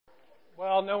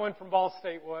Well, no one from Ball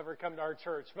State will ever come to our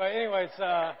church. But anyways,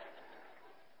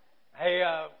 hey,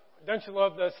 don't you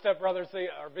love the Step Brothers?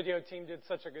 Our video team did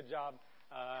such a good job,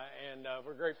 and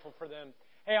we're grateful for them.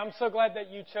 Hey, I'm so glad that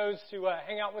you chose to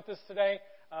hang out with us today.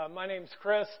 My name's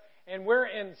Chris, and we're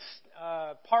in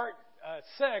part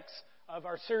 6 of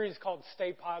our series called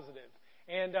Stay Positive.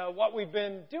 And what we've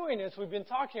been doing is we've been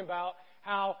talking about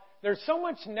how there's so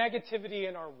much negativity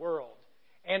in our world,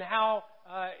 and how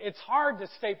it's hard to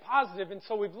stay positive. And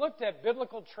so we've looked at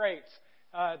biblical traits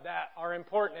that are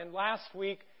important. And last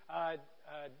week,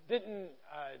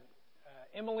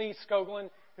 Emily Skoglin,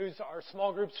 who's our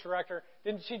small groups director,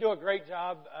 didn't she do a great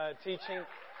job teaching?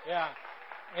 Yeah.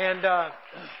 And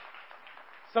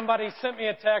somebody sent me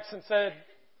a text and said,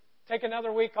 take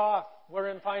another week off. We're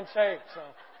in fine shape. So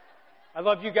I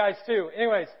love you guys too.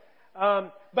 Anyways,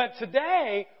 but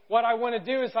today, what I want to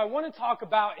do is I want to talk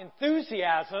about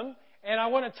enthusiasm, and I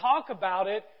want to talk about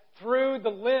it through the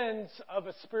lens of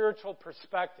a spiritual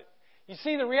perspective. You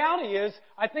see, the reality is,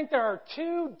 I think there are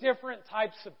two different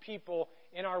types of people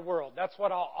in our world. That's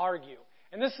what I'll argue.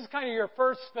 And this is kind of your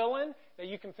first fill-in, that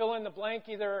you can fill in the blank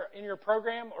either in your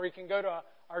program, or you can go to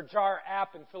our JAR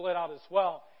app and fill it out as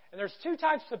well. And there's two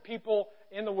types of people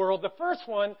in the world. The first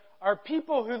one are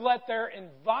people who let their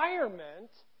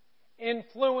environment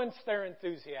influence their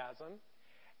enthusiasm.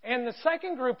 And the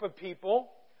second group of people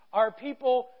are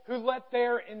people who let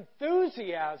their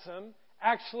enthusiasm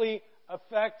actually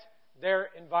affect their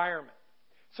environment.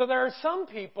 So there are some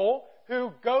people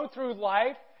who go through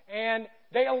life and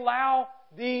they allow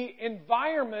the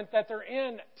environment that they're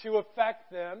in to affect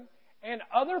them, and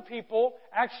other people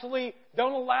actually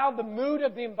don't allow the mood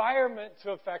of the environment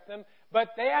to affect them,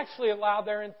 but they actually allow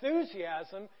their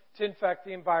enthusiasm to affect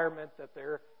the environment that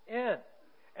they're in.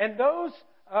 And those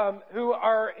who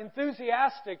are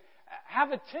enthusiastic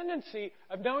have a tendency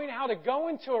of knowing how to go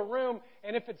into a room,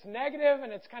 and if it's negative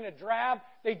and it's kind of drab,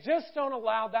 they just don't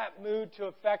allow that mood to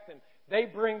affect them. They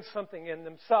bring something in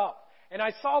themselves. And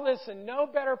I saw this in no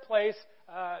better place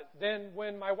than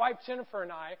when my wife Jennifer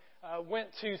and I went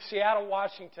to Seattle,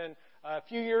 Washington a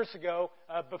few years ago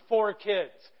before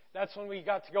kids. That's when we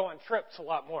got to go on trips a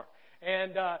lot more.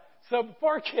 And so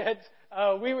before kids,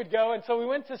 we would go, and so we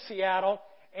went to Seattle.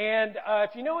 And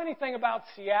if you know anything about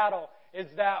Seattle, is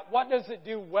that what does it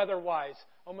do weather-wise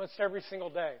almost every single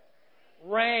day?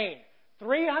 Rain.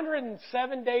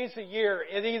 307 days a year,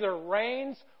 it either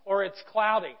rains or it's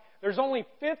cloudy. There's only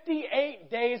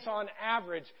 58 days on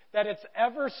average that it's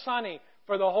ever sunny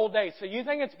for the whole day. So you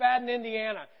think it's bad in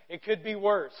Indiana, it could be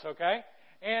worse, okay?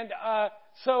 And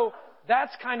so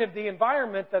that's kind of the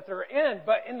environment that they're in.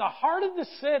 But in the heart of the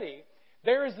city,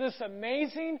 there is this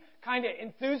amazing kind of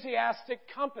enthusiastic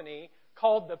company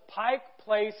called the Pike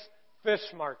Place Fish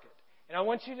Market. And I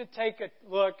want you to take a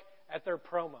look at their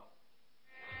promo.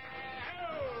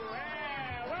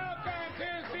 Welcome to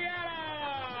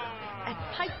Seattle!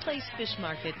 At Pike Place Fish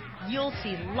Market, you'll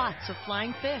see lots of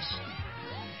flying fish.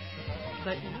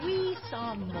 But we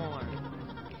saw more.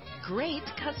 Great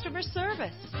customer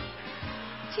service,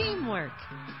 teamwork,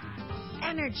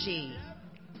 energy.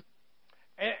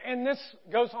 And this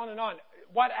goes on and on.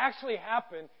 What actually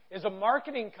happened is a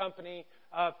marketing company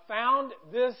found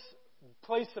this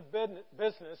place of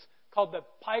business called the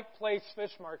Pike Place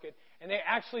Fish Market, and they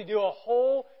actually do a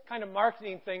whole kind of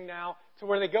marketing thing now to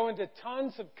where they go into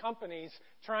tons of companies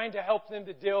trying to help them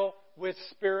to deal with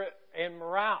spirit and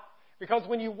morale. Because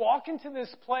when you walk into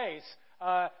this place,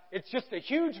 it's just a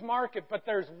huge market, but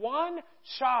there's one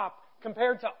shop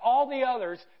compared to all the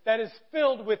others that is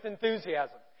filled with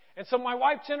enthusiasm. And so my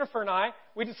wife Jennifer and I,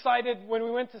 we decided when we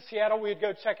went to Seattle we'd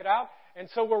go check it out. And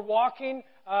so we're walking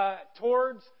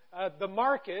towards the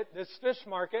market, this fish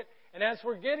market, and as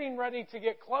we're getting ready to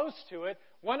get close to it,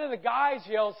 one of the guys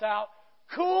yells out,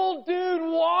 "Cool dude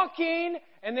walking!"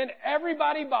 And then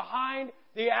everybody behind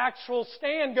the actual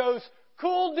stand goes,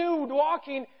 "Cool dude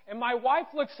walking!" And my wife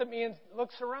looks at me and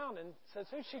looks around and says,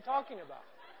 "Who's she talking about?"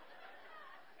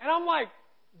 And I'm like,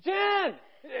 "Jen,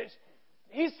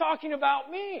 he's talking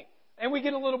about me." And we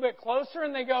get a little bit closer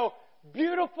and they go,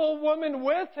 "Beautiful woman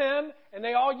with him." And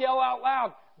they all yell out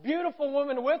loud, "Beautiful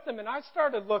woman with him." And I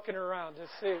started looking around to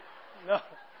see. No,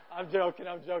 I'm joking.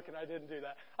 I didn't do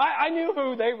that. I knew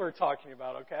who they were talking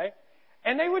about, okay?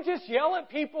 And they would just yell at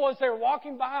people as they were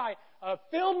walking by,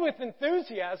 filled with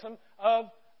enthusiasm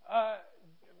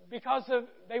because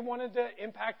they wanted to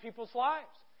impact people's lives.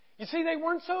 You see, they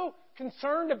weren't so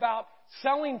concerned about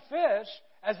selling fish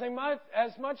as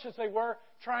much as they were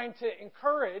trying to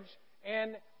encourage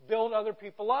and build other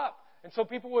people up. And so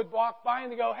people would walk by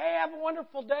and they go, "Hey, have a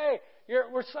wonderful day.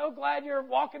 We're so glad you're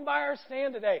walking by our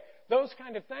stand today. those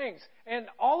kind of things. And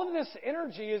all of this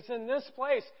energy is in this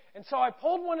place. And so I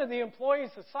pulled one of the employees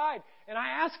aside, and I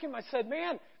asked him, I said,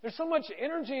 man, there's so much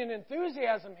energy and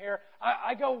enthusiasm here.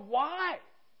 I go, why?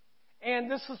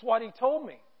 And this is what he told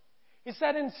me. He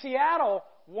said, in Seattle,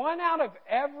 1 out of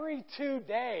every 2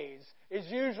 days is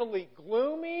usually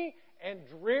gloomy and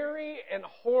dreary and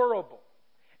horrible.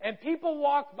 And people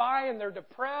walk by and they're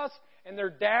depressed and they're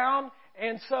down.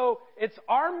 And so it's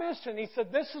our mission. He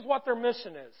said, this is what their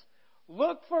mission is.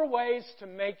 Look for ways to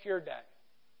make your day.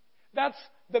 That's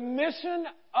the mission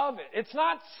of it. It's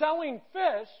not selling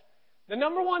fish. The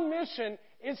number one mission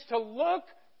is to look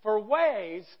for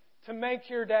ways to make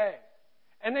your day.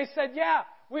 And they said, yeah,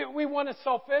 we want to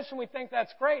sell fish and we think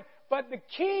that's great. But the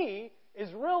key is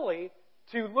really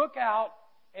to look out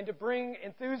and to bring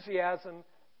enthusiasm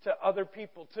to other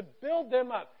people, to build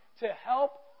them up, to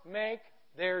help make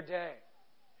their day.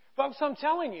 Folks, I'm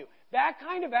telling you, that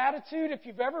kind of attitude, if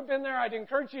you've ever been there, I'd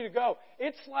encourage you to go.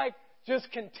 It's like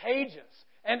just contagious.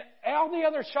 And all the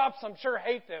other shops, I'm sure,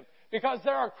 hate them because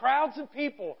there are crowds of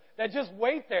people that just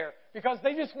wait there because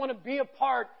they just want to be a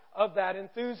part of that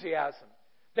enthusiasm.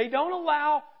 They don't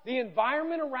allow the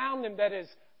environment around them that is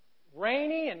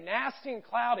rainy and nasty and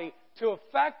cloudy to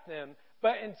affect them,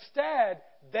 but instead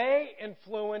they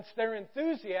influence, their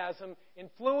enthusiasm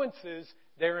influences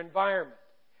their environment.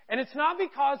 And it's not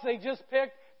because they just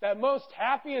picked the most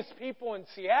happiest people in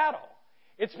Seattle.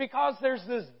 It's because there's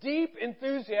this deep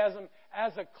enthusiasm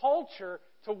as a culture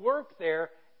to work there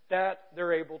that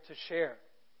they're able to share.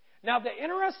 Now, the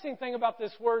interesting thing about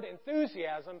this word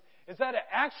enthusiasm is that it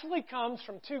actually comes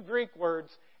from 2 Greek words,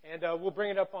 and we'll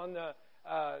bring it up on the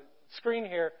screen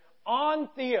here. On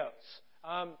theos.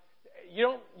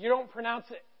 You don't pronounce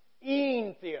it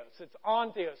in theos. It's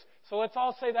on theos. So let's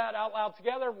all say that out loud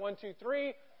together. 1, 2,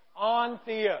 3. On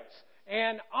theos.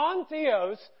 And on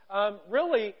theos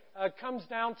really comes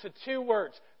down to 2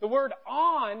 words. The word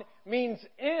on means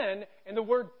in, and the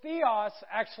word theos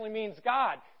actually means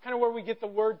God. Kind of where we get the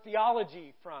word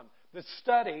theology from, the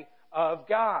study of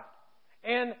God.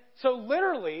 And so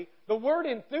literally, the word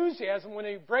enthusiasm, when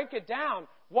you break it down,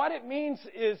 what it means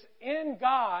is in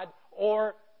God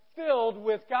or filled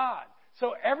with God.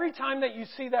 So every time that you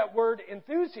see that word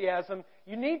enthusiasm,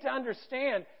 you need to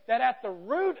understand that at the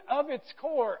root of its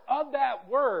core of that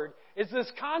word is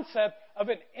this concept of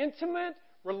an intimate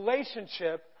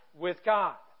relationship with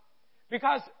God.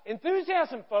 Because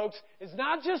enthusiasm, folks, is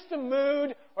not just a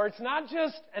mood or it's not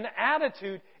just an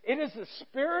attitude. It is a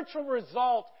spiritual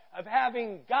result of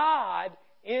having God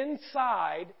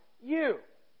inside you.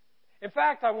 In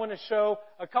fact, I want to show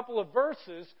a couple of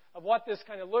verses of what this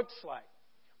kind of looks like.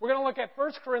 We're going to look at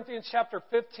 1 Corinthians chapter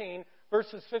 15,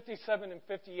 verses 57 and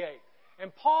 58.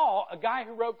 And Paul, a guy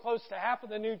who wrote close to half of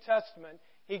the New Testament,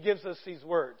 he gives us these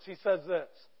words. He says this,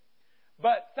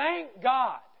 "But thank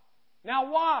God."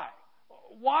 Now why?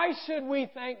 Why should we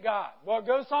thank God? Well, it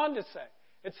goes on to say,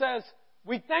 it says,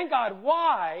 we thank God.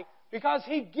 Why? Because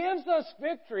He gives us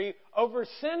victory over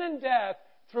sin and death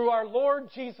through our Lord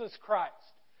Jesus Christ.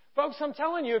 Folks, I'm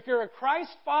telling you, if you're a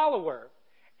Christ follower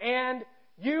and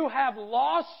you have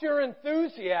lost your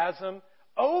enthusiasm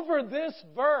over this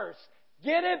verse,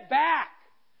 get it back.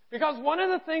 Because one of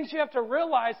the things you have to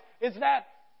realize is that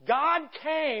God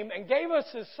came and gave us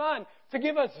His Son to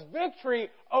give us victory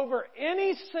over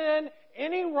any sin,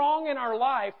 any wrong in our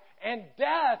life, and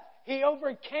death. He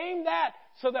overcame that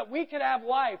so that we could have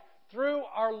life through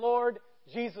our Lord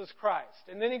Jesus Christ.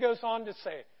 And then he goes on to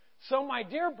say, so my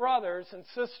dear brothers and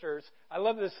sisters, I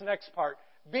love this next part,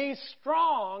 be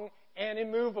strong and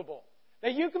immovable.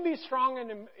 That you can be strong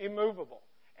and immovable.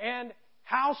 And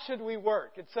how should we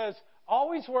work? It says,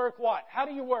 always work what? How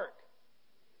do you work?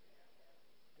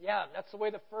 Yeah, that's the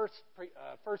way the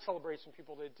first celebration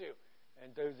people did too.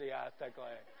 Enthusiastically.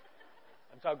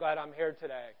 I'm so glad I'm here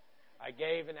today. I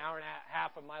gave an hour and a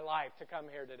half of my life to come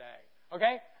here today.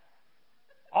 Okay?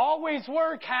 Always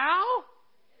work how?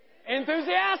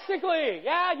 Enthusiastically.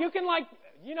 Yeah, you can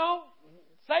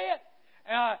say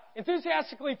it.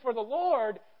 Enthusiastically for the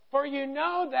Lord, for you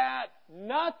know that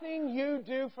nothing you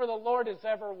do for the Lord is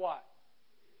ever what?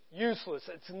 Useless.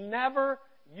 It's never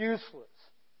useless.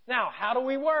 Now, how do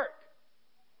we work?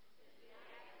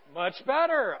 Much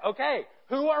better. Okay.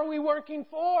 Who are we working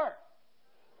for?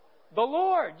 The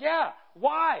Lord. Yeah.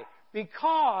 Why?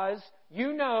 Because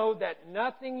you know that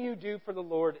nothing you do for the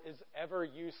Lord is ever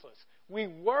useless. We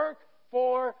work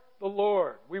for the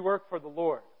Lord. We work for the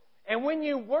Lord. And when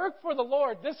you work for the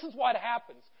Lord, this is what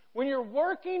happens. When you're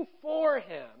working for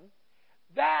Him,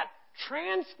 that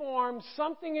transforms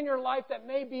something in your life that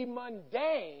may be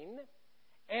mundane,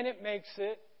 and it makes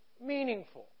it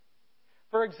meaningful.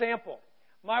 For example,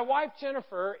 My wife,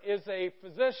 Jennifer, is a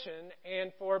physician,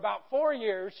 and for about 4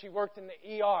 years, she worked in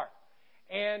the ER.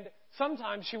 And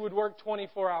sometimes she would work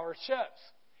 24-hour shifts.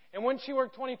 And when she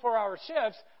worked 24-hour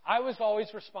shifts, I was always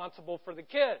responsible for the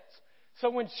kids.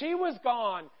 So when she was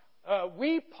gone,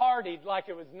 we partied like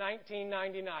it was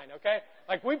 1999, okay?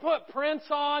 Like we put Prince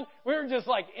on. We were just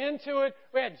like into it.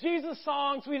 We had Jesus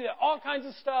songs. We did all kinds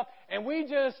of stuff. And we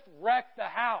just wrecked the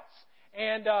house.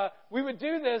 And we would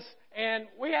do this, and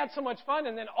we had so much fun.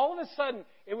 And then all of a sudden,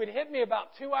 it would hit me about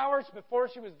 2 hours before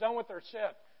she was done with her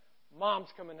shift. Mom's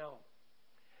coming home.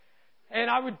 And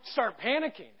I would start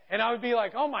panicking. And I would be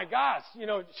like, oh, my gosh,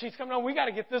 she's coming home. We got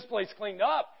to get this place cleaned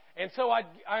up. And so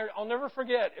I'll never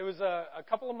forget. It was a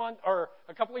couple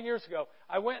of years ago.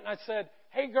 I went and I said,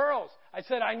 hey, girls, I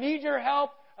said, I need your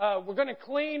help. We're going to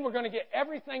clean. We're going to get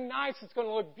everything nice. It's going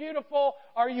to look beautiful.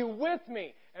 Are you with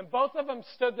me? And both of them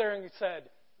stood there and said,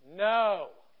 no.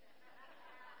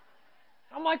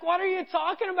 I'm like, what are you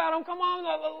talking about? Come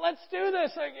on, let's do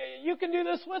this. You can do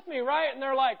this with me, right? And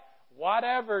they're like,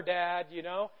 whatever, Dad,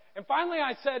 And finally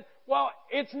I said, well,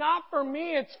 it's not for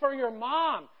me, it's for your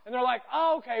mom. And they're like,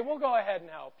 oh, okay, we'll go ahead and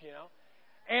help,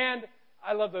 And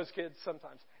I love those kids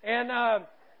sometimes. And,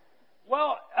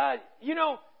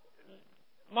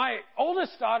 my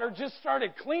oldest daughter just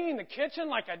started cleaning the kitchen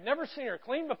like I'd never seen her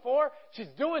clean before. She's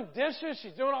doing dishes.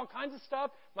 She's doing all kinds of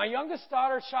stuff. My youngest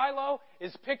daughter, Shiloh,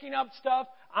 is picking up stuff.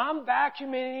 I'm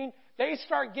vacuuming. They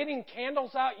start getting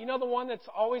candles out. The one that's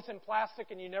always in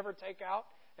plastic and you never take out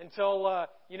until,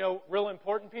 real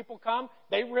important people come.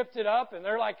 They ripped it up and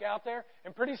they're like out there.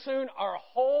 And pretty soon our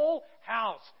whole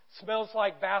house smells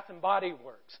like Bath and Body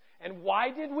Works. And why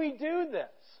did we do this?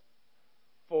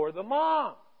 For the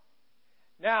mom.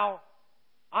 Now,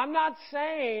 I'm not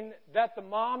saying that the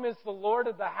mom is the Lord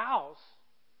of the house.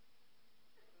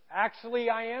 Actually,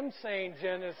 I am saying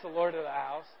Jen is the Lord of the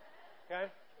house.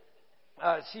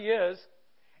 Okay? She is.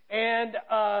 And,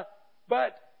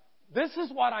 but this is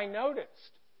what I noticed.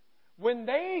 When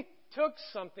they took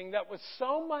something that was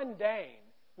so mundane,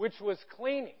 which was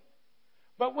cleaning,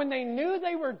 but when they knew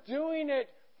they were doing it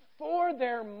for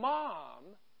their mom,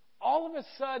 all of a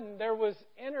sudden there was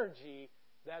energy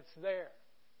that's there.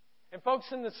 And folks,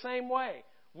 in the same way,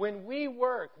 when we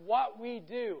work, what we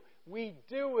do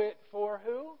it for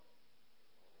who?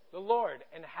 The Lord.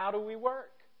 And how do we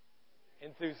work?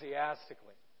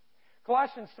 Enthusiastically.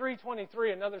 Colossians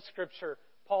 3:23, another scripture,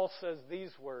 Paul says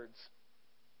these words.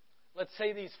 Let's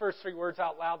say these first 3 words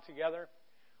out loud together.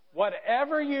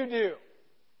 Whatever you do.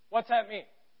 What's that mean?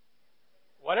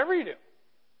 Whatever you do.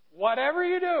 Whatever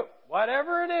you do.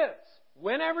 Whatever it is.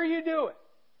 Whenever you do it.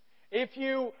 If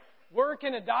you work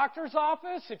in a doctor's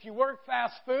office, if you work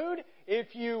fast food,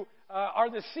 if you are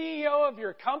the CEO of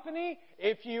your company,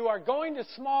 if you are going to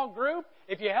small group,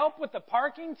 if you help with the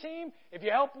parking team, if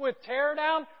you help with tear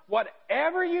down,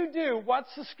 whatever you do,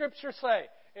 what's the scripture say?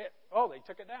 They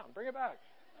took it down. Bring it back.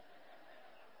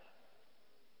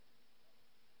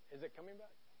 Is it coming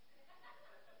back?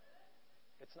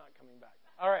 It's not coming back.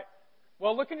 All right.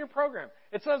 Well, look in your program.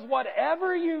 It says,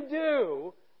 whatever you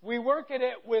do, we work at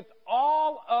it with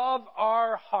all of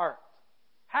our heart.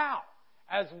 How?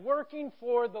 As working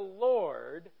for the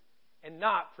Lord and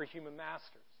not for human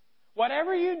masters.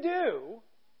 Whatever you do,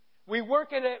 we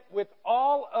work at it with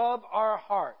all of our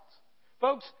hearts.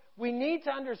 Folks, we need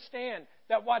to understand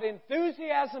that what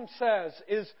enthusiasm says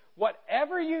is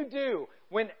whatever you do,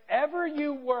 whenever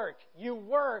you work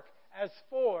as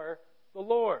for the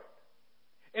Lord.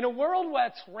 In a world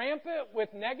that's rampant with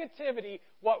negativity,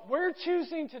 what we're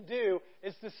choosing to do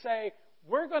is to say,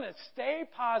 we're going to stay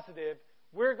positive,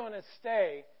 we're going to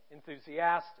stay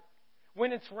enthusiastic.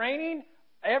 When it's raining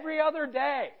every other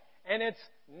day and it's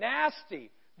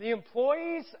nasty, the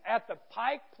employees at the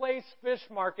Pike Place Fish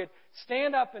Market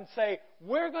stand up and say,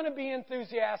 we're going to be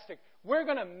enthusiastic. We're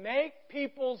going to make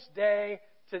people's day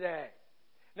today.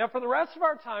 Now, for the rest of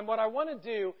our time, what I want to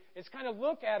do is kind of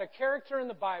look at a character in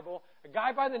the Bible, a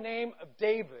guy by the name of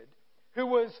David, who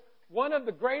was one of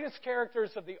the greatest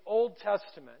characters of the Old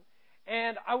Testament.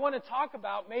 And I want to talk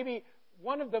about maybe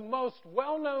one of the most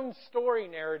well-known story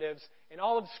narratives in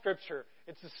all of Scripture.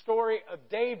 It's the story of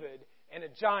David and a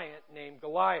giant named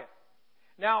Goliath.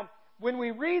 Now, when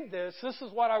we read this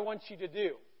is what I want you to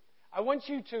do. I want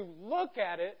you to look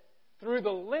at it through the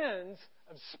lens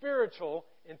of spiritual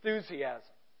enthusiasm.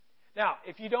 Now,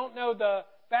 if you don't know the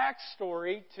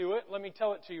backstory to it, let me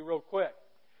tell it to you real quick.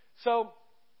 So,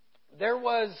 there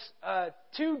was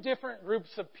 2 different groups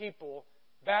of people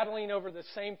battling over the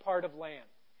same part of land.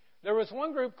 There was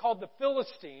one group called the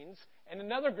Philistines and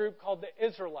another group called the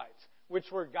Israelites,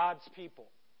 which were God's people.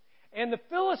 And the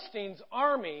Philistines'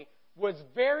 army was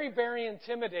very, very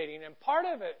intimidating. And part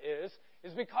of it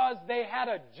is because they had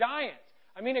a giant.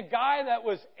 I mean, a guy that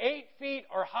was 8 feet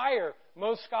or higher,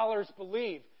 most scholars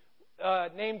believe,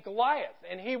 named Goliath.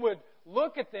 And he would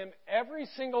look at them every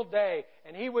single day,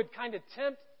 and he would kind of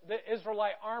tempt the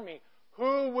Israelite army.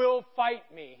 Who will fight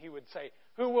me? He would say.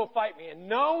 Who will fight me? And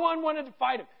no one wanted to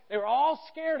fight him. They were all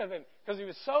scared of him because he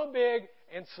was so big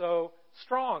and so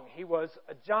strong. He was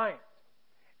a giant.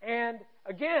 And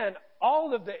again,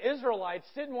 all of the Israelites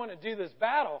didn't want to do this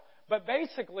battle, but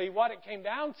basically what it came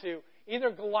down to,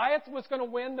 either Goliath was going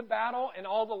to win the battle and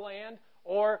all the land,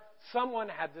 or someone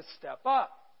had to step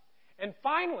up. And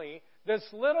finally, this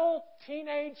little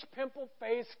teenage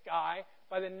pimple-faced guy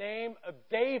by the name of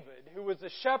David, who was a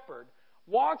shepherd,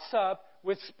 walks up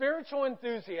with spiritual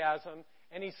enthusiasm,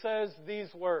 and he says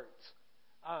these words,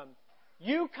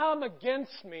 you come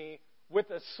against me with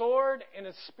a sword and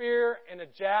a spear and a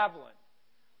javelin,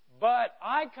 but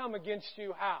I come against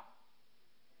you how?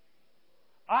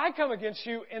 I come against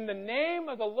you in the name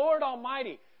of the Lord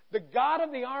Almighty, the God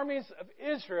of the armies of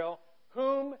Israel,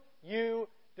 whom you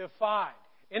defied.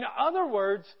 In other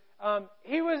words,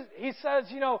 he says,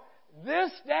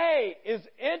 this day is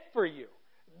it for you.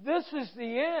 This is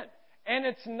the end. And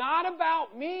it's not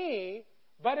about me,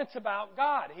 but it's about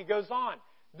God. He goes on.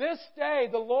 This day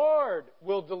the Lord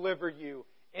will deliver you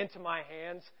into my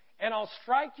hands, and I'll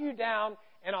strike you down,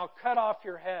 and I'll cut off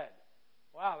your head.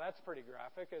 Wow, that's pretty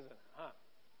graphic, isn't it? Huh?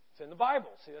 It's in the Bible.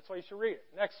 See, that's why you should read it.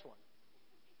 Next one.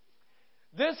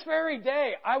 This very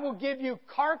day I will give you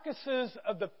carcasses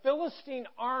of the Philistine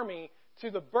army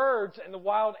to the birds and the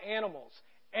wild animals,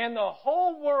 and the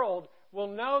whole world will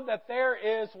know that there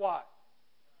is what?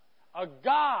 A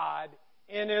God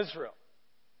in Israel.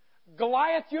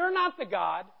 Goliath, you're not the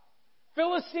God.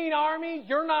 Philistine army,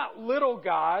 you're not little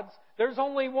gods. There's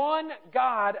only one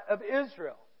God of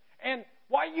Israel. And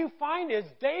what you find is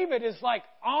David is like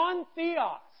on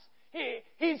theos.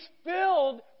 He's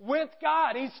filled with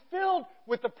God. He's filled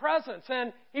with the presence.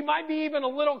 And he might be even a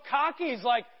little cocky. He's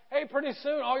like, hey, pretty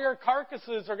soon all your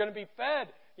carcasses are going to be fed,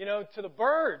 to the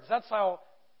birds. That's how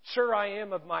sure I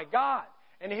am of my God.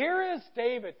 And here is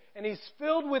David, and he's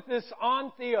filled with this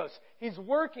on theos. He's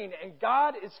working, and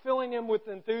God is filling him with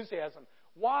enthusiasm.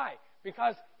 Why?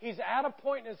 Because he's at a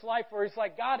point in his life where he's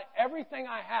like, God, everything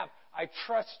I have, I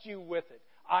trust you with it.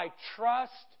 I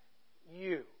trust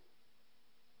you.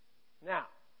 Now,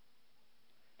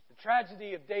 the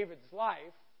tragedy of David's life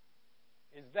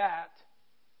is that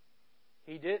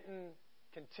he didn't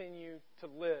continue to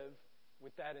live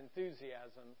with that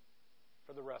enthusiasm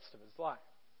for the rest of his life.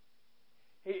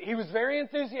 He was very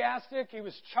enthusiastic. He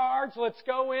was charged. Let's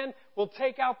go in. We'll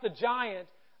take out the giant.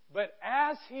 But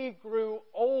as he grew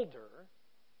older,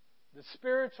 the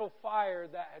spiritual fire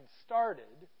that had started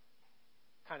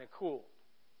kind of cooled.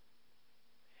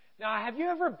 Now, have you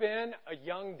ever been a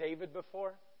young David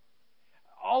before?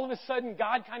 All of a sudden,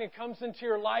 God kind of comes into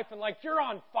your life and you're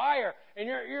on fire and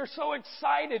you're so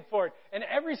excited for it. And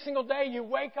every single day you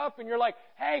wake up and you're like,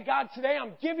 hey, God, today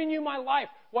I'm giving you my life.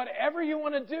 Whatever you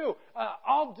want to do,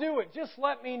 I'll do it. Just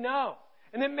let me know.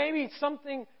 And then maybe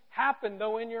something happened,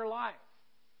 though, in your life.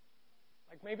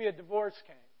 Like maybe a divorce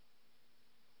came.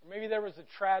 Or maybe there was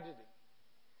a tragedy.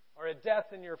 Or a death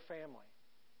in your family.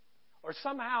 Or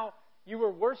somehow you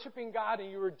were worshiping God and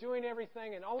you were doing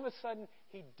everything, and all of a sudden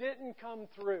He didn't come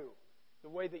through the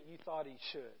way that you thought He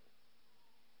should.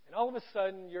 And all of a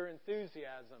sudden your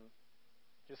enthusiasm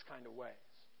just kind of wanes.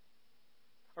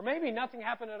 Or maybe nothing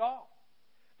happened at all.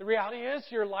 The reality is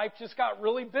your life just got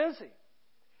really busy.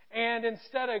 And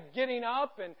instead of getting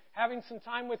up and having some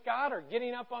time with God or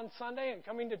getting up on Sunday and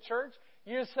coming to church,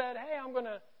 you just said, hey, I'm going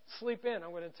to sleep in. I'm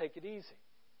going to take it easy.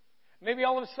 Maybe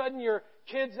all of a sudden your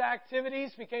kids'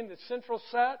 activities became the central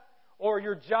set, or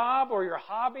your job or your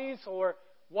hobbies or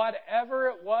whatever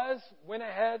it was went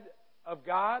ahead of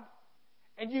God.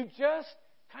 And you just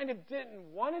kind of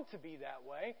didn't want it to be that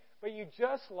way, but you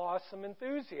just lost some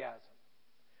enthusiasm.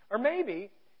 Or maybe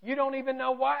you don't even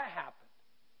know why it happened.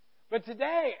 But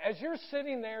today, as you're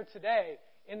sitting there today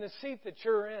in the seat that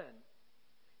you're in,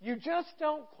 you just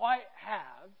don't quite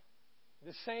have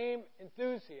the same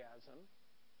enthusiasm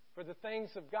for the things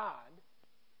of God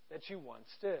that you once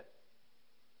did.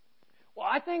 Well,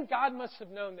 I think God must have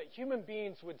known that human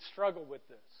beings would struggle with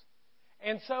this.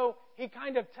 And so He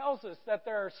kind of tells us that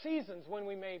there are seasons when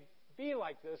we may be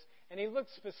like this, and He looks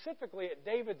specifically at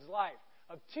David's life,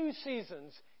 of 2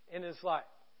 seasons in his life.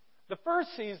 The first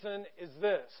season is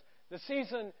this, the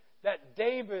season that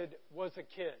David was a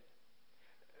kid.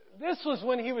 This was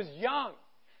when he was young,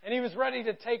 and he was ready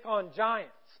to take on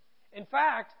giants. In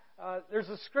fact, there's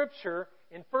a scripture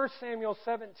in 1 Samuel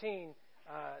 17,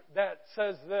 that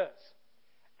says this.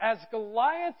 As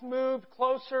Goliath moved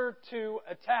closer to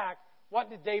attack, what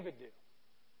did David do?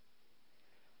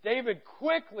 David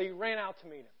quickly ran out to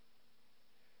meet him.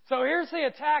 So here's the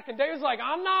attack, and David's like,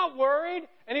 I'm not worried.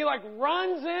 And he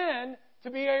runs in to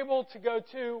be able to go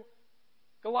to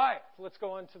Goliath. Let's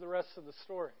go on to the rest of the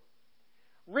story.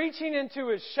 Reaching into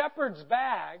his shepherd's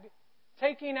bag,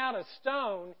 taking out a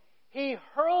stone, he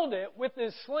hurled it with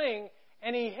his sling,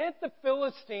 and he hit the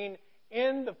Philistine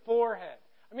in the forehead.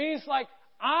 I mean, he's like,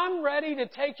 I'm ready to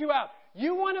take you out.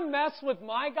 You want to mess with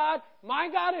my God? My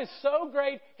God is so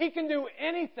great, He can do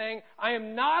anything. I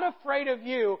am not afraid of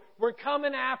you. We're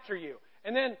coming after you.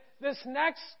 And then this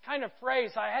next kind of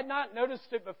phrase, I had not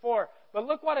noticed it before, but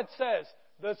look what it says.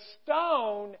 The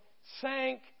stone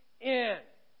sank in.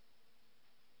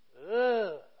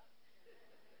 Ugh.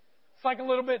 It's like a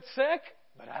little bit sick,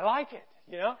 but I like it,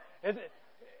 you know?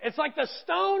 It's like the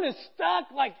stone is stuck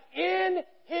in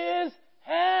his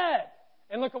head.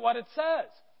 And look at what it says.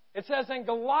 It says, and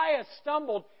Goliath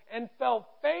stumbled and fell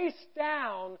face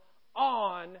down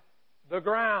on the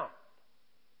ground.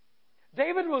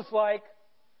 David was like,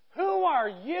 who are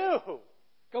you,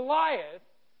 Goliath,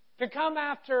 to come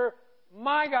after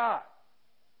my God?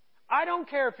 I don't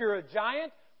care if you're a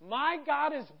giant. My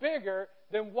God is bigger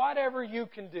than whatever you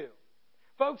can do.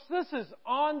 Folks, this is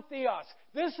on Theos.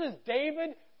 This is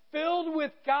David filled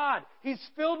with God. He's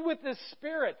filled with His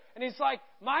Spirit. And he's like,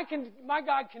 my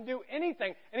God can do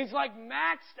anything. And he's like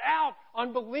maxed out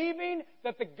on believing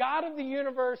that the God of the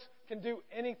universe can do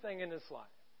anything in his life.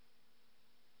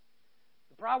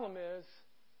 The problem is,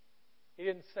 he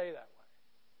didn't stay that way.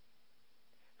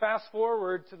 Fast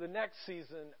forward to the next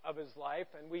season of his life,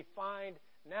 and we find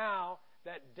now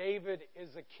that David is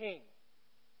a king.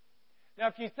 Now,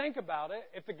 if you think about it,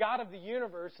 if the God of the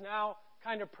universe now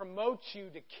kind of promotes you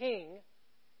to king,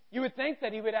 you would think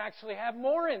that He would actually have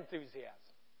more enthusiasm.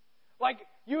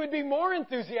 You would be more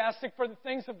enthusiastic for the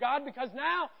things of God because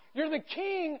now you're the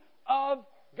king of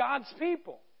God's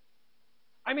people.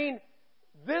 I mean,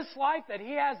 this life that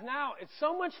He has now, it's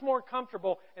so much more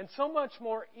comfortable and so much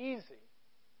more easy.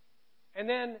 And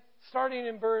then, starting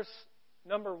in verse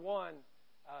number 1,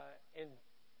 in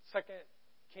 2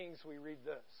 Kings, we read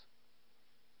this.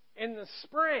 In the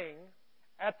spring,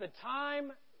 at the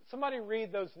time, somebody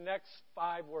read those next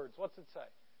 5 words. What's it say?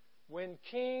 When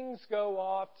kings go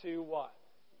off to what?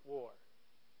 War.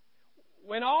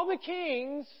 When all the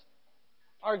kings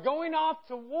are going off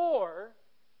to war,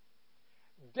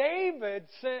 David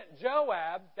sent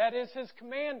Joab, that is his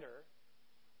commander,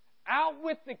 out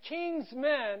with the king's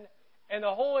men and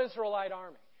the whole Israelite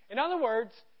army. In other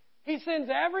words, he sends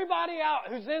everybody out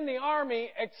who's in the army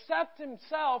except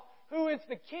himself, who is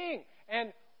the king.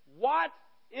 And what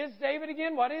is David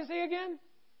again? What is he again?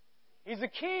 He's a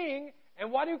king.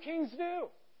 And what do kings do?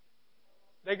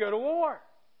 They go to war.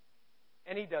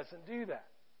 And he doesn't do that.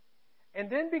 And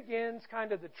then begins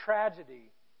kind of the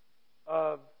tragedy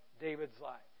of David's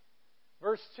life.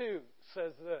 Verse 2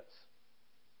 says this.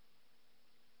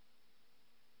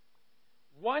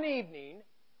 One evening,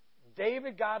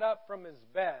 David got up from his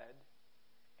bed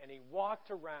and he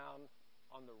walked around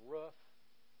on the roof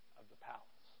of the palace.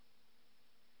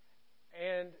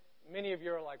 And many of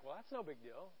you are like, well, that's no big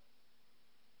deal.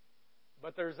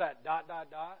 But there's that ...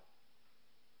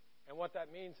 And what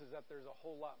that means is that there's a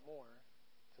whole lot more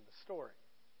to the story.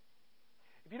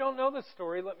 If you don't know the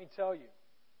story, let me tell you.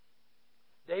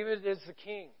 David is the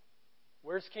king.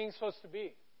 Where's king supposed to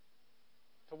be?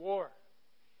 To war.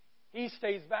 He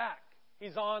stays back.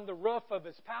 He's on the roof of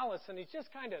his palace and he's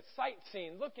just kind of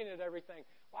sightseeing, looking at everything.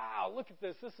 Wow, look at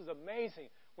this. This is amazing.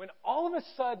 When all of a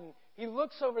sudden he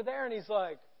looks over there and he's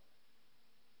like,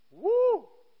 woo!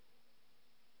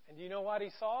 And do you know what he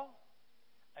saw?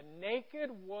 A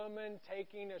naked woman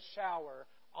taking a shower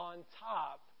on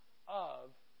top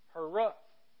of her roof.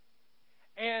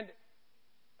 And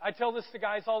I tell this to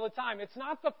guys all the time. It's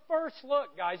not the first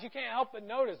look, guys. You can't help but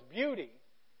notice beauty.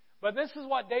 But this is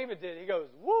what David did. He goes,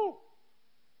 woo!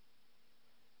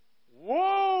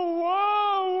 Whoa,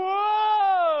 whoa,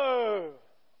 whoa!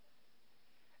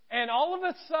 And all of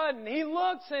a sudden, he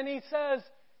looks and he says,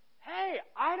 hey,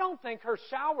 I don't think her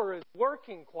shower is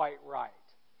working quite right.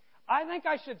 I think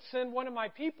I should send one of my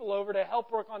people over to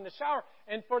help work on the shower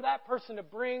and for that person to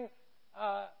bring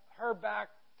her back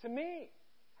to me.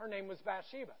 Her name was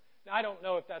Bathsheba. Now, I don't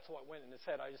know if that's what went in his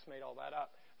head. I just made all that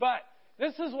up. But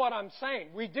this is what I'm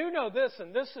saying. We do know this,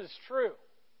 and this is true,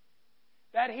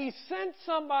 that he sent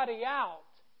somebody out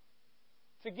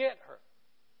to get her.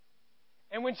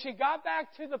 And when she got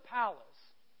back to the palace,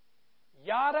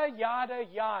 yada, yada,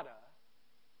 yada,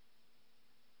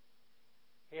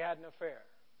 he had an affair.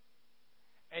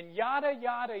 And yada,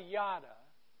 yada, yada,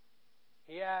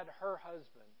 he had her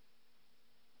husband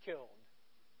killed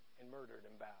and murdered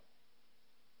in battle.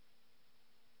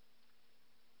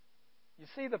 You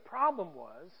see, the problem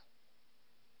was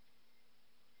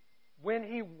when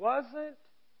he wasn't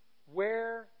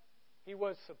where he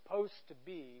was supposed to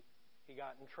be, he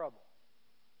got in trouble.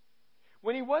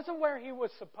 When he wasn't where he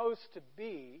was supposed to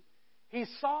be, he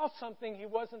saw something he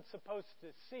wasn't supposed to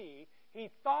see. He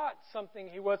thought something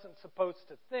he wasn't supposed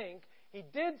to think. He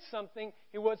did something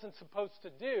he wasn't supposed to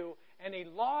do. And he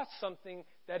lost something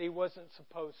that he wasn't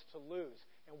supposed to lose.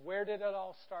 And where did it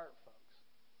all start, folks?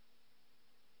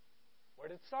 Where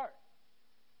did it start?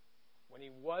 When he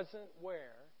wasn't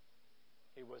where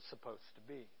he was supposed to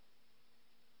be.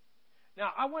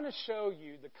 Now, I want to show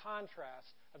you the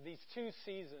contrast of these two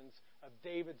seasons of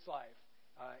David's life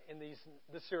in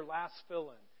this year last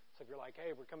fill-in. So if you're like,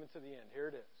 hey, we're coming to the end, here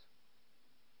it is.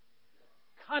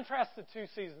 Contrast the two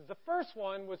seasons. The first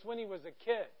one was when he was a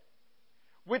kid.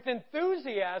 With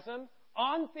enthusiasm,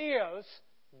 on theos,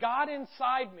 God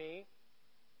inside me,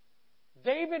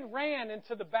 David ran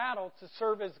into the battle to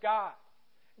serve his God.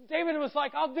 David was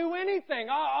like, I'll do anything.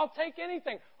 I'll take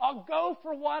anything. I'll go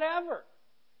for whatever.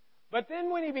 But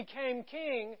then when he became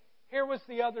king, here was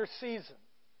the other season.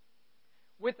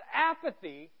 With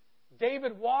apathy,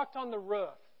 David walked on the roof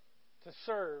to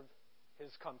serve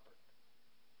his comfort.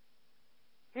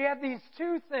 He had these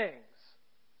two things,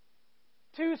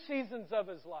 two seasons of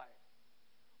his life.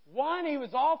 One, he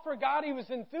was all for God. He was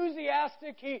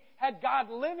enthusiastic. He had God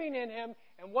living in him.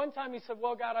 And one time he said,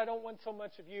 well, God, I don't want so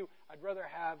much of you. I'd rather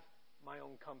have my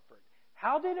own comfort.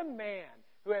 How did a man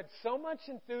who had so much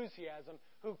enthusiasm,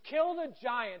 who killed a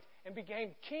giant and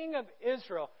became king of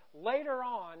Israel, later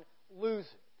on lose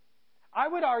it? I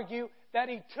would argue that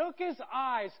he took his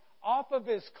eyes off of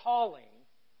his calling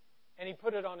and he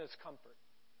put it on his comfort.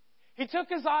 He took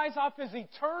his eyes off his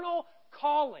eternal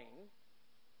calling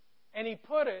and he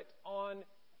put it on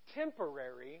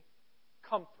temporary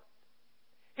comfort.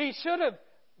 He should have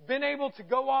been able to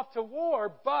go off to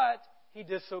war, but he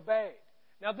disobeyed.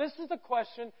 Now, this is the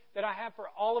question that I have for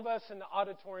all of us in the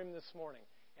auditorium this morning,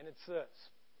 and it's this.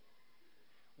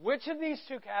 Which of these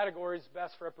two categories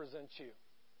best represents you?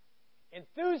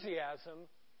 Enthusiasm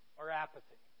or apathy?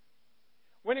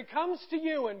 When it comes to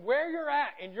you and where you're at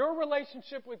in your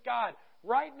relationship with God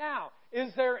right now,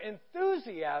 is there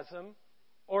enthusiasm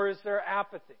or is there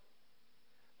apathy?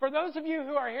 For those of you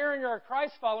who are here and you're a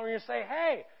Christ follower and you say,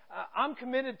 hey, I'm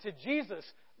committed to Jesus,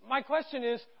 my question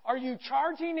is, are you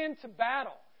charging into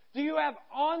battle? Do you have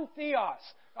on theos?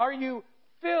 Are you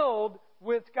filled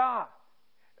with God?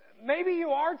 Maybe you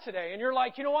are today and you're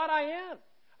like, you know what, I am.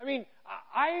 I mean,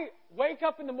 I wake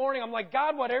up in the morning, I'm like,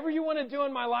 God, whatever you want to do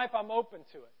in my life, I'm open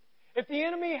to it. If the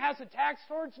enemy has attacks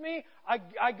towards me,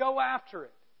 I go after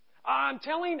it. I'm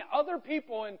telling other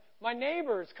people and my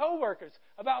neighbors, coworkers,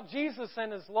 about Jesus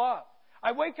and His love.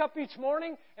 I wake up each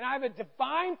morning and I have a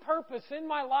divine purpose in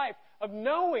my life of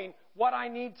knowing what I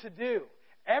need to do.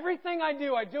 Everything I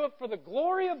do it for the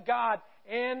glory of God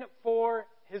and for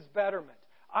His betterment.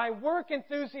 I work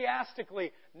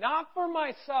enthusiastically, not for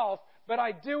myself, but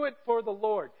I do it for the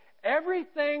Lord.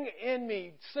 Everything in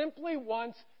me simply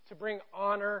wants to bring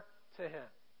honor to Him.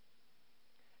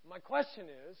 My question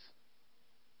is,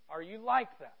 are you like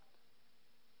that?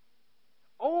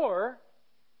 Or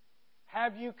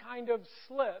have you kind of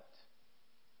slipped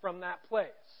from that place?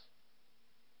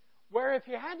 Where if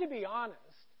you had to be honest,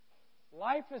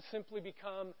 life has simply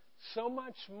become so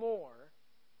much more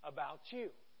about you.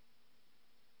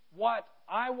 What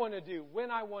I want to do,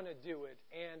 when I want to do it,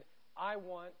 and I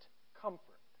want comfort.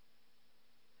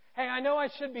 Hey, I know I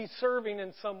should be serving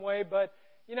in some way, but,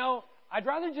 I'd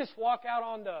rather just walk out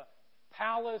on the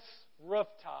palace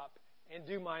rooftop and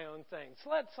do my own thing. So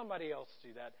let somebody else do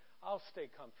that. I'll stay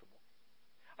comfortable.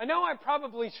 I know I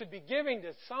probably should be giving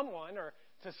to someone or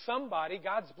to somebody.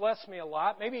 God's blessed me a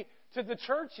lot. Maybe to the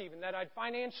church even, that I'd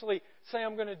financially say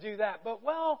I'm going to do that. But,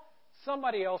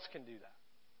 somebody else can do that.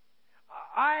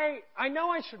 I know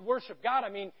I should worship God. I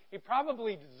mean, He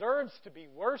probably deserves to be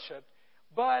worshiped.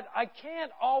 But I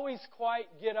can't always quite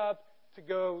get up to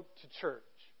go to church.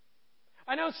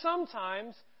 I know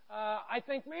sometimes I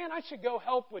think, man, I should go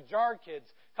help with jar kids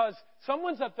because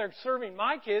someone's up there serving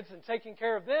my kids and taking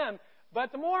care of them.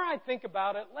 But the more I think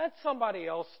about it, let somebody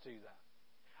else do that.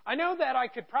 I know that I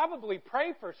could probably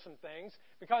pray for some things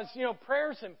because,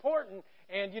 prayer is important.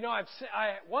 And,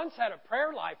 I once had a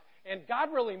prayer life and God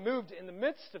really moved in the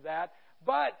midst of that.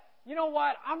 But you know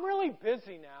what? I'm really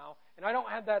busy now and I don't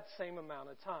have that same amount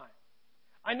of time.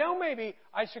 I know maybe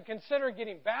I should consider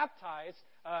getting baptized.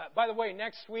 By the way,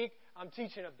 next week I'm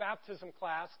teaching a baptism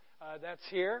class that's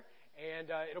here. And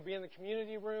it'll be in the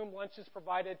community room. Lunch is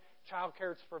provided.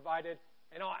 Childcare is provided.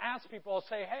 And I'll ask people, I'll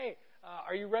say, hey,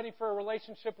 are you ready for a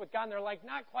relationship with God? And they're like,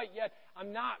 not quite yet.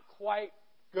 I'm not quite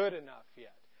good enough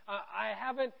yet. I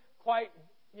haven't quite,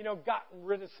 gotten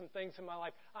rid of some things in my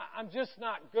life. I'm just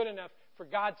not good enough for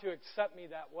God to accept me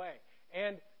that way.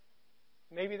 And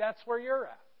maybe that's where you're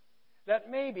at.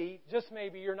 That maybe, just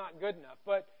maybe, you're not good enough.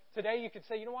 But today you could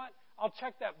say, you know what? I'll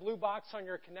check that blue box on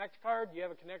your Connect card. You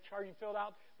have a Connect card you filled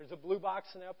out. There's a blue box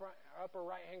in the upper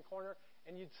right-hand corner.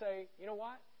 And you'd say, you know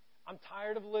what? I'm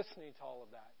tired of listening to all of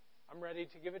that. I'm ready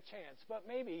to give a chance. But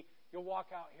maybe you'll walk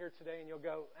out here today and you'll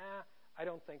go, I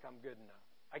don't think I'm good enough.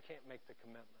 I can't make the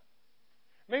commitment.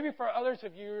 Maybe for others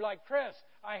of you, you're like, Chris,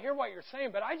 I hear what you're saying,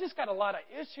 but I just got a lot of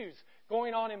issues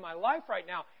going on in my life right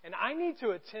now, and I need to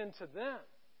attend to them.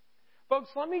 Folks,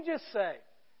 let me just say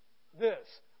this.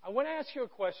 I want to ask you a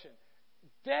question.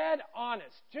 Dead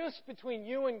honest, just between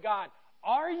you and God,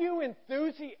 are you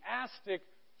enthusiastic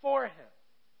for Him?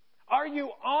 Are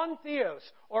you on Theos?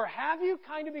 Or have you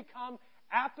kind of become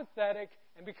apathetic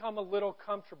and become a little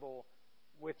comfortable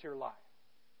with your life?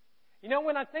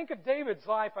 When I think of David's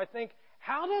life, I think,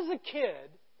 how does a kid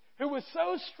who was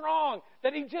so strong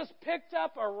that he just picked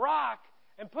up a rock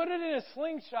and put it in a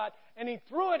slingshot and he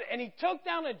threw it and he took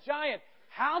down a giant,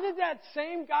 how did that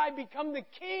same guy become the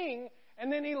king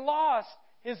and then he lost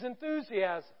his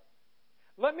enthusiasm?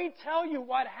 Let me tell you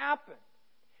what happened.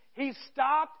 He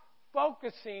stopped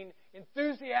focusing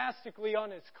enthusiastically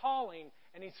on his calling,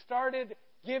 and he started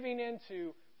giving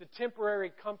into the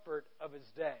temporary comfort of his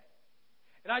day.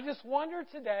 And I just wonder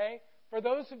today, for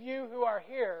those of you who are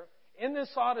here in this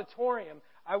auditorium,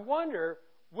 I wonder,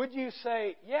 would you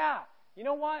say, yeah, you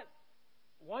know what?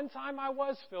 One time I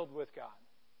was filled with God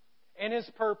and His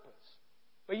purpose.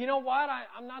 But you know what?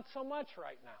 I'm not so much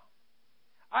right now.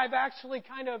 I've actually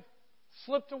kind of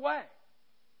slipped away.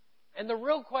 And the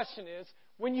real question is,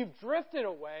 when you've drifted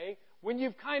away, when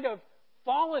you've kind of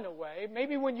fallen away,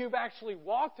 maybe when you've actually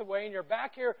walked away and you're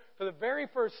back here for the very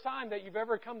first time that you've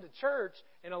ever come to church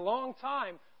in a long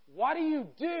time, what do you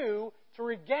do to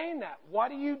regain that? What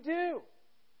do you do?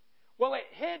 Well, it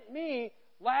hit me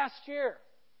last year.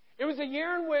 It was a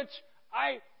year in which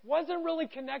I wasn't really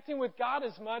connecting with God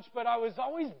as much, but I was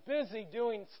always busy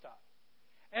doing stuff.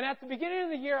 And at the beginning of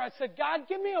the year, I said, God,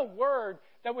 give me a word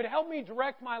that would help me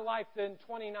direct my life in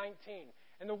 2019.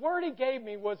 And the word He gave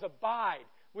me was abide,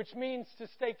 which means to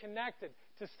stay connected,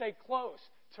 to stay close,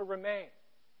 to remain.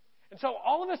 And so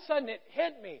all of a sudden it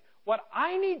hit me. What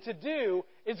I need to do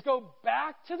is go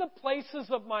back to the places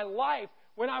of my life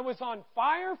when I was on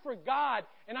fire for God,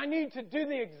 and I need to do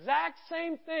the exact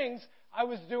same things I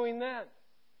was doing then.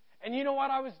 And you know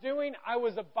what I was doing? I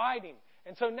was abiding.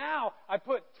 And so now I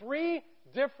put 3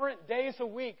 different days a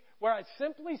week where I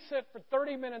simply sit for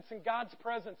 30 minutes in God's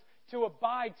presence to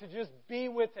abide, to just be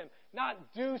with Him. Not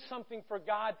do something for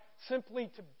God,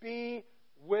 simply to be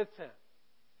with Him.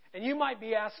 And you might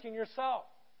be asking yourself,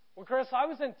 well, Chris, I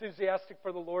was enthusiastic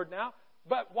for the Lord now,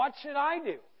 but what should I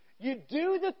do? You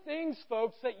do the things,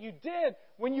 folks, that you did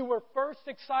when you were first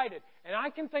excited. And I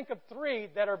can think of 3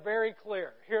 that are very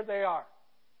clear. Here they are.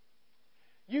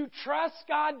 You trust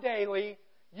God daily,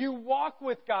 you walk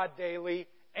with God daily,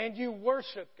 and you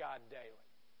worship God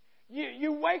daily.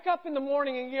 You wake up in the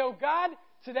morning and you go, God,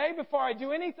 today before I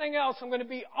do anything else, I'm going to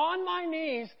be on my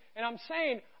knees, and I'm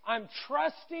saying, I'm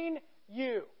trusting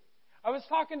You. I was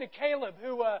talking to Caleb,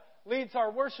 who leads our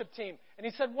worship team, and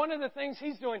he said one of the things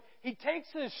he's doing, he takes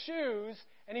his shoes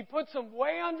and he puts them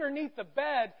way underneath the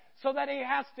bed so that he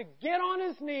has to get on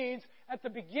his knees at the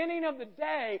beginning of the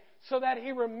day so that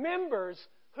he remembers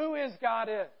who his God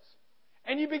is.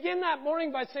 And you begin that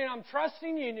morning by saying, I'm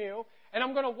trusting You, and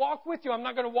I'm going to walk with You. I'm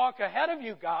not going to walk ahead of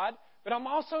You, God, but I'm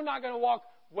also not going to walk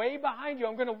way behind You.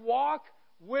 I'm going to walk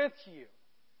with You.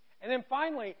 And then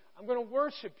finally, I'm going to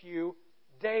worship You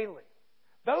daily.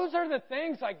 Those are the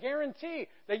things I guarantee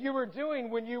that you were doing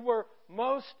when you were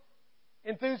most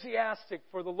enthusiastic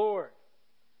for the Lord.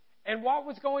 And what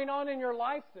was going on in your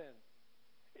life then?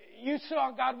 You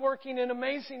saw God working in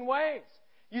amazing ways.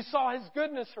 You saw His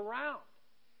goodness around.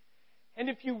 And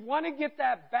if you want to get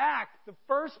that back, the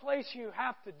first place you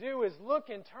have to do is look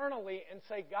internally and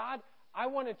say, God, I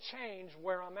want to change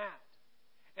where I'm at.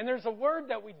 And there's a word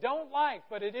that we don't like,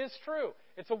 but it is true.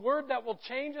 It's a word that will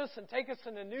change us and take us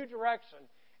in a new direction.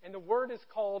 And the word is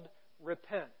called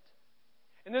repent.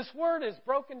 And this word is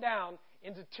broken down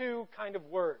into 2 kind of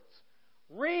words.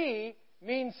 Re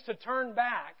means to turn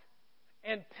back,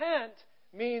 and pent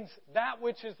means that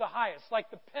which is the highest,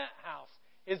 like the penthouse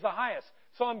is the highest.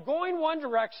 So I'm going one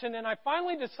direction, and I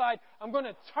finally decide I'm going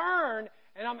to turn,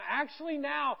 and I'm actually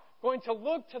now going to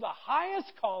look to the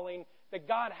highest calling that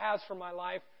God has for my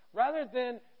life rather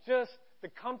than just the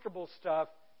comfortable stuff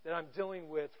that I'm dealing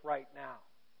with right now.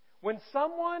 When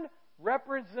someone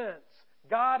represents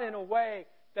God in a way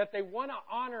that they want to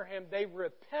honor Him, they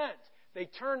repent. They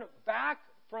turn back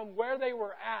from where they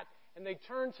were at, and they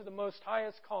turn to the most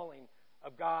highest calling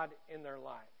of God in their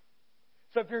life.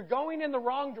 So if you're going in the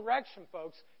wrong direction,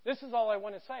 folks, this is all I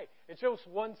want to say. It's just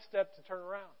one step to turn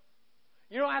around.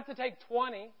 You don't have to take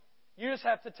 20. You just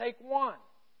have to take one.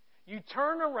 You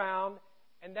turn around,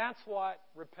 and that's what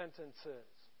repentance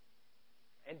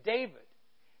is. And David,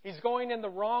 he's going in the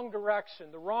wrong direction.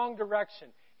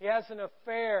 He has an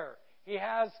affair. He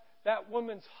has that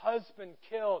woman's husband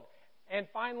killed. And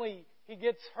finally, he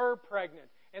gets her pregnant.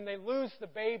 And they lose the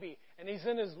baby. And he's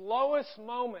in his lowest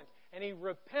moment. And he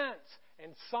repents.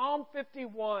 And Psalm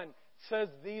 51 says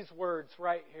these words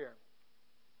right here.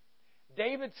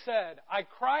 David said, I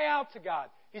cry out to God.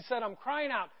 He said, I'm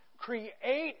crying out,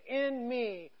 create in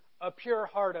me a pure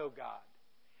heart, O God,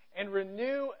 and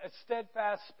renew a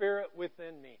steadfast spirit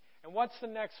within me. And what's the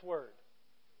next word?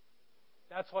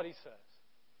 That's what he says.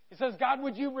 He says, God,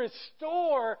 would you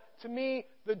restore to me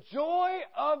the joy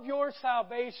of your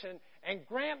salvation and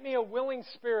grant me a willing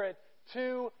spirit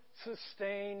to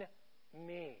sustain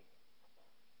me.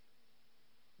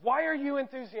 Why are you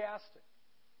enthusiastic?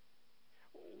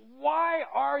 Why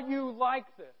are you like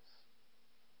this?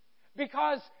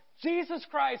 Because Jesus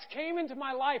Christ came into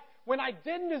my life when I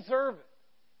didn't deserve it.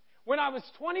 When I was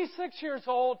 26 years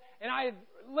old and I had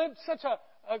lived such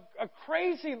a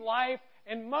crazy life,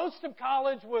 and most of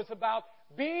college was about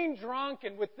being drunk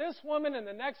and with this woman and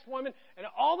the next woman and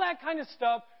all that kind of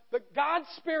stuff. But God's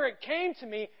Spirit came to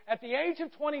me at the age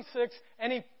of 26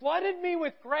 and He flooded me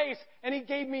with grace and He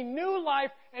gave me new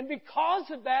life. And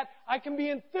because of that, I can be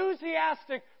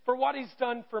enthusiastic for what He's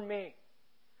done for me.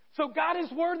 So God is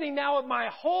worthy now of my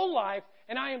whole life,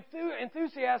 and I am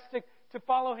enthusiastic to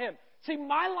follow Him. See,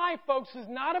 my life, folks, is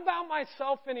not about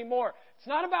myself anymore. It's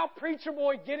not about Preacher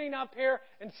Boy getting up here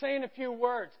and saying a few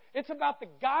words. It's about the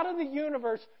God of the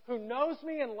universe who knows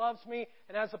me and loves me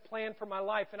and has a plan for my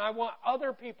life. And I want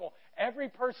other people, every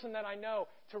person that I know,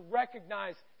 to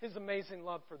recognize His amazing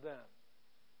love for them.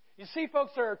 You see,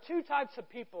 folks, there are two types of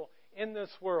people in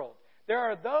this world. There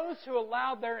are those who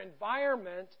allow their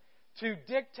environment to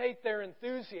dictate their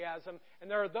enthusiasm,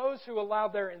 and there are those who allow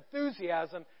their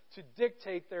enthusiasm to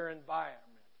dictate their environment.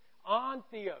 On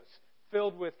theos,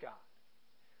 filled with God.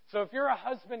 So if you're a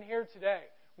husband here today,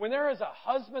 when there is a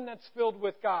husband that's filled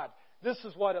with God, this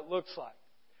is what it looks like.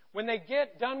 When they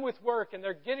get done with work and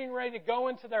they're getting ready to go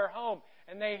into their home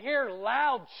and they hear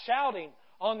loud shouting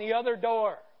on the other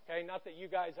door. Okay, not that you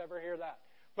guys ever hear that.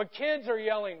 But kids are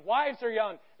yelling, wives are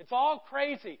yelling. It's all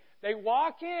crazy. They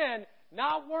walk in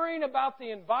not worrying about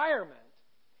the environment,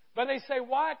 but they say,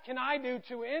 what can I do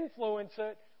to influence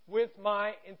it with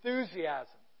my enthusiasm?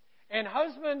 And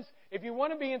husbands, if you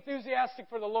want to be enthusiastic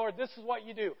for the Lord, this is what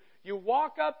you do. You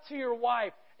walk up to your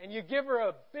wife and you give her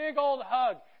a big old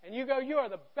hug and you go, you are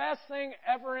the best thing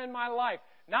ever in my life.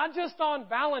 Not just on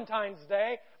Valentine's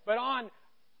Day, but on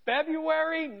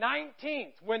February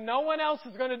 19th, when no one else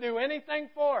is going to do anything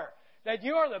for her. That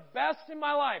you are the best in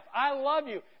my life. I love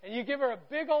you. And you give her a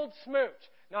big old smooch.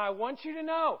 Now, I want you to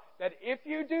know that if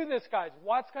you do this, guys,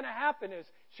 what's going to happen is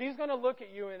she's going to look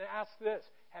at you and ask this,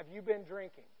 have you been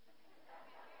drinking?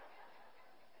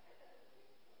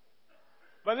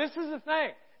 But this is the thing.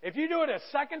 If you do it a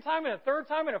second time and a third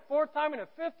time and a fourth time and a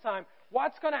fifth time,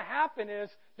 what's going to happen is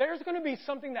there's going to be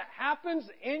something that happens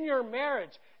in your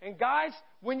marriage. And guys,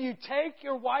 when you take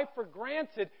your wife for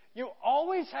granted, you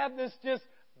always have this just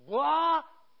blah,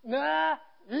 nah,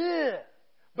 ugh.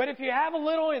 But if you have a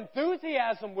little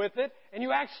enthusiasm with it and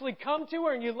you actually come to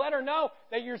her and you let her know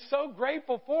that you're so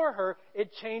grateful for her,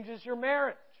 it changes your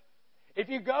marriage. If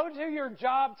you go to your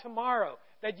job tomorrow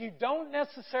that you don't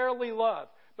necessarily love,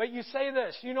 but you say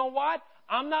this, you know what?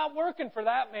 I'm not working for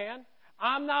that man.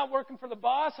 I'm not working for the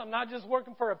boss. I'm not just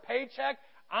working for a paycheck.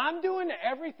 I'm doing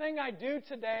everything I do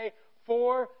today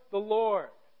for the Lord.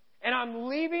 And I'm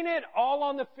leaving it all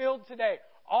on the field today.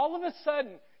 All of a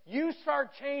sudden, you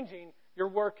start changing your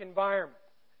work environment.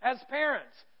 As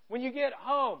parents, when you get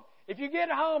home, if you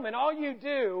get home and all you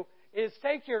do is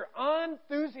take your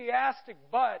unenthusiastic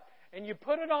butt and you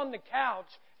put it on the couch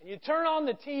and you turn on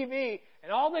the TV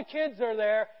and all the kids are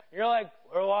there, and you're like,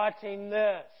 we're watching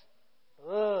this.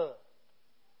 Ugh.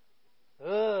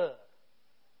 Ugh.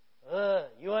 Ugh.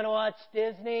 You want to watch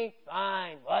Disney?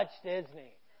 Fine, watch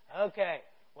Disney. Okay,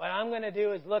 what I'm going to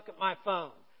do is look at my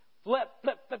phone. Flip,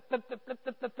 flip, flip, flip, flip, flip,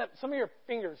 flip, flip, flip. Some of your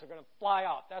fingers are going to fly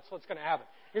off. That's what's going to happen.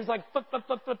 You're just like flip, flip,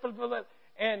 flip, flip, flip, flip.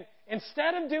 And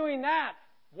instead of doing that,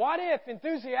 what if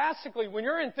enthusiastically, when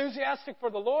you're enthusiastic for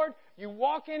the Lord, you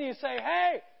walk in and you say,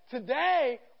 hey,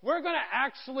 today we're going to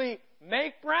actually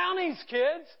make brownies,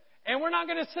 kids. And we're not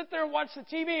going to sit there and watch the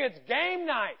TV. It's game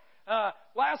night.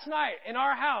 Last night in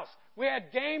our house, we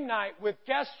had game night with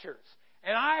gestures.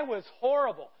 And I was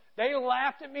horrible. They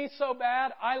laughed at me so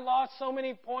bad. I lost so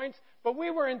many points. But we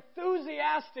were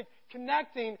enthusiastic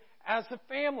connecting as a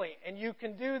family. And you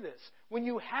can do this. When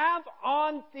you have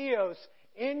on Theos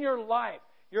in your life,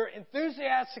 you're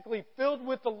enthusiastically filled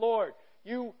with the Lord.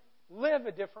 You live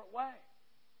a different way.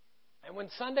 And when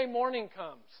Sunday morning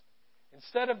comes,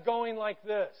 instead of going like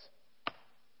this.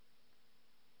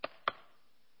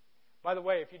 By the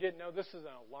way, if you didn't know, this is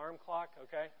an alarm clock,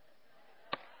 okay?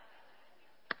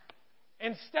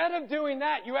 Instead of doing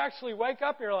that, you actually wake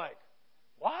up and you're like,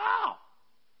 wow,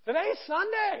 today's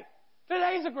Sunday.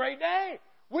 Today's a great day.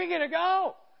 We get to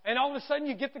go. And all of a sudden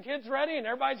you get the kids ready and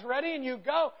everybody's ready and you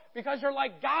go because you're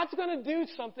like, God's going to do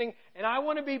something and I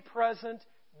want to be present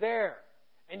there.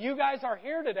 And you guys are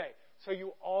here today, so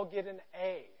you all get an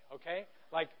A, okay?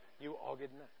 Like, you all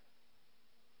get an A.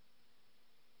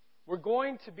 We're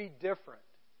going to be different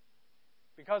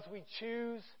because we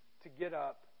choose to get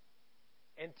up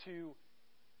and to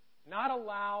not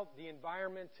allow the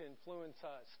environment to influence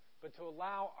us, but to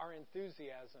allow our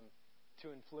enthusiasm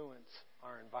to influence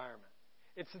our environment.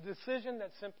 It's a decision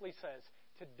that simply says,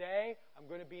 today I'm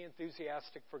going to be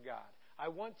enthusiastic for God. I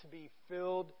want to be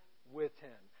filled with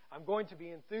Him. I'm going to be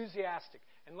enthusiastic.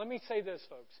 And let me say this,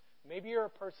 folks. Maybe you're a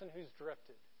person who's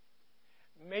drifted.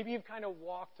 Maybe you've kind of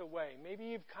walked away. Maybe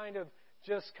you've kind of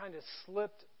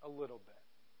slipped a little bit.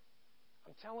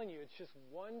 I'm telling you, it's just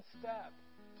one step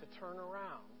to turn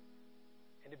around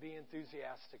and to be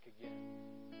enthusiastic again.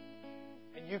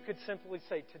 And you could simply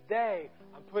say, today,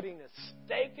 I'm putting a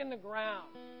stake in the ground.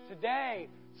 Today,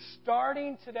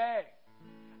 starting today,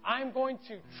 I'm going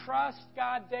to trust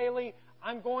God daily.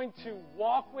 I'm going to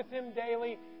walk with Him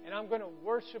daily. And I'm going to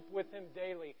worship with Him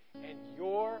daily. And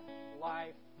your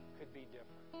life could be different.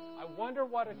 I wonder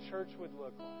what a church would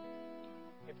look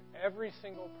like if every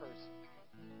single person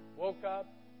woke up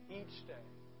each day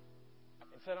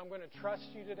and said, I'm going to trust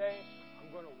you today.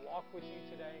 I'm going to walk with you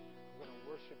today. I'm going to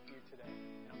worship you today.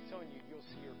 And I'm telling you, you'll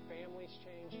see your families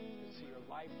change. You'll see your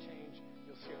life change.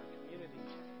 You'll see our community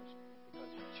change because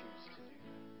you choose to do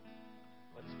that.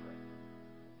 Let's pray.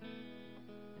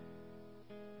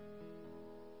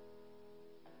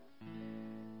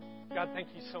 God, thank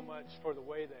you so much for the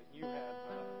way that you have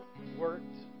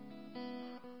worked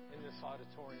in this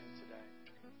auditorium today.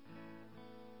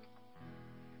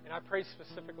 And I pray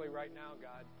specifically right now,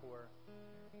 God, for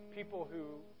people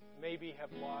who maybe have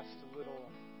lost a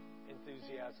little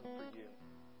enthusiasm for you.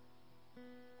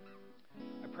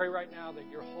 I pray right now that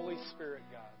your Holy Spirit,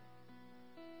 God,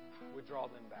 would draw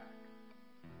them back.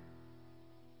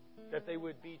 That they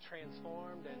would be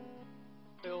transformed and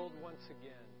filled once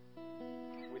again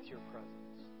with your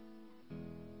presence.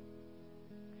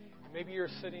 And maybe you're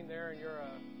sitting there and you're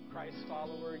a Christ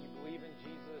follower, you believe in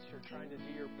Jesus, you're trying to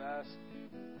do your best,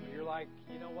 but you're like,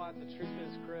 you know what, the truth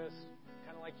is, Chris,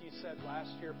 kind of like you said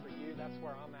last year for you, that's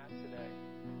where I'm at today.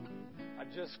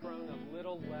 I've just grown a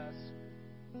little less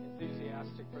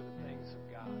enthusiastic for the things of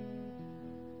God.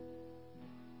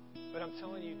 But I'm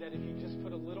telling you that if you just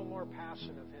put a little more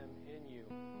passion of Him in you,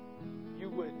 you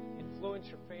would influence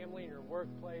your family and your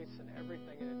workplace and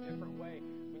everything in a different way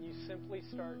when you simply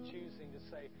start choosing to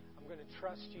say, I'm going to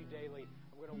trust you daily.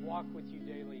 I'm going to walk with you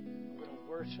daily. I'm going to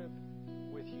worship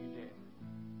with you daily.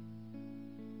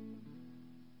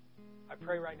 I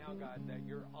pray right now, God, that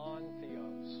you're on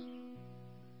Theos.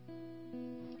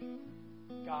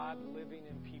 God living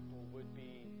in people would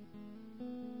be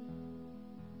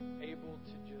able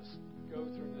to just go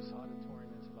through this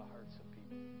auditorium into the hearts of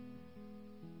people.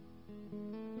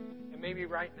 And maybe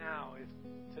right now,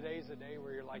 if today's a day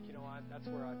where you're like, you know what, that's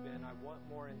where I've been. I want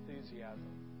more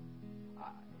enthusiasm.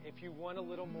 If you want a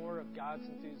little more of God's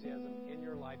enthusiasm in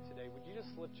your life today, would you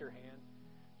just lift your hand?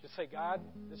 Just say, God,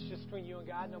 this is just between you and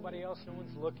God. Nobody else, no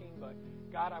one's looking. But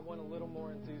God, I want a little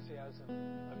more enthusiasm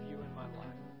of you in my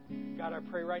life. God, I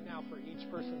pray right now for each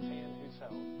person's hand who's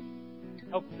held.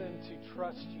 Help them to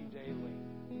trust you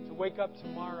daily. To wake up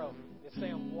tomorrow and say,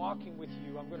 I'm walking with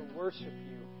you. I'm going to worship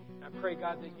you. And I pray,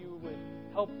 God, that you would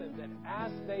help them, that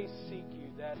as they seek you,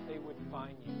 that they would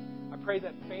find you. I pray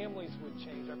that families would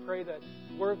change. I pray that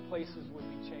workplaces would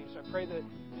be changed. I pray that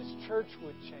this church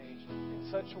would change in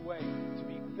such a way to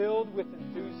be filled with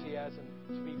enthusiasm,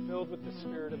 to be filled with the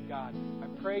Spirit of God. I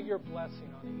pray your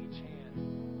blessing on each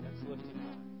hand that's lifted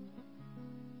up.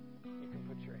 You can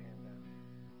put your hand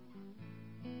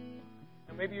down.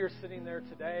 And maybe you're sitting there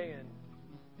today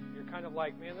and you're kind of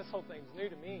like, man, this whole thing's new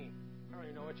to me. I don't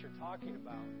even know what you're talking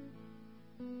about.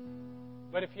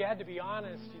 But if you had to be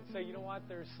honest, you'd say, you know what?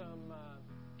 There's some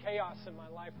chaos in my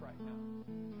life right now.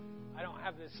 I don't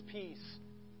have this peace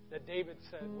that David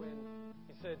said when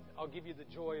he said, I'll give you the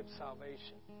joy of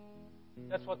salvation.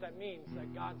 That's what that means,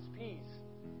 that God's peace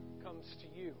comes to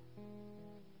you.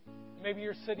 Maybe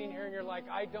you're sitting here and you're like,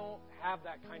 I don't have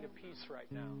that kind of peace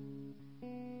right now.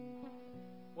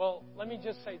 Well, let me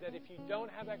just say that if you don't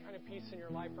have that kind of peace in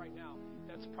your life right now,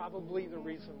 that's probably the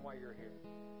reason why you're here.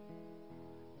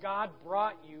 God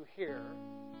brought you here,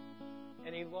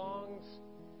 and He longs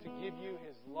to give you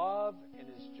His love and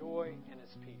His joy and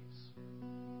His peace.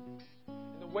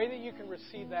 And the way that you can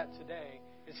receive that today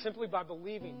is simply by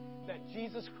believing that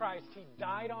Jesus Christ, He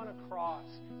died on a cross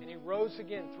and He rose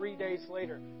again 3 days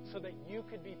later so that you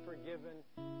could be forgiven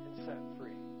and set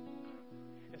free.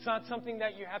 It's not something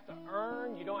that you have to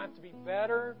earn. You don't have to be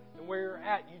better than where you're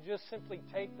at. You just simply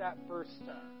take that first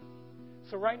step.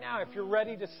 So right now, if you're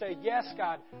ready to say, yes,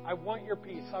 God, I want your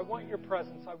peace. I want your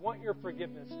presence. I want your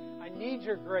forgiveness. I need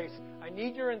your grace. I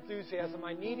need your enthusiasm.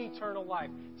 I need eternal life.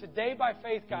 Today, by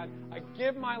faith, God, I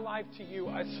give my life to you.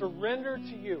 I surrender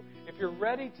to you. If you're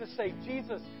ready to say,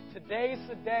 Jesus, today's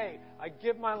the day I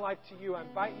give my life to you, I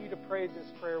invite you to pray this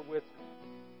prayer with me.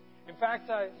 In fact,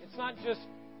 it's not just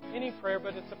any prayer,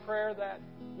 but it's a prayer that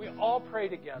we all pray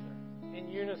together in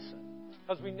unison,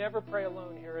 because we never pray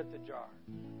alone here at the Jar.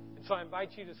 And so I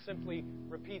invite you to simply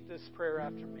repeat this prayer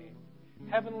after me.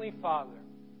 Heavenly Father,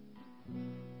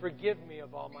 forgive me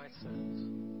of all my sins.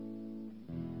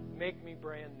 Make me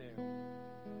brand new.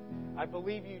 I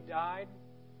believe you died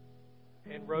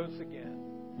and rose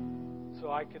again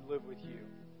so I could live with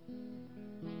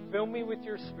you. Fill me with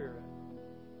your Spirit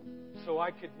so I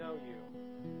could know you,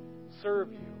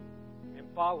 serve you, and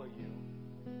follow you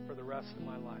for the rest of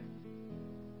my life.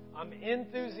 I'm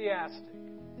enthusiastic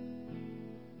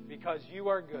because you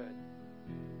are good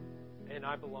and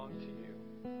I belong to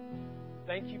you.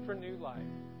 Thank you for new life.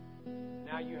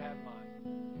 Now you have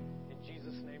mine. In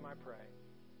Jesus' name I pray.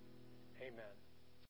 Amen.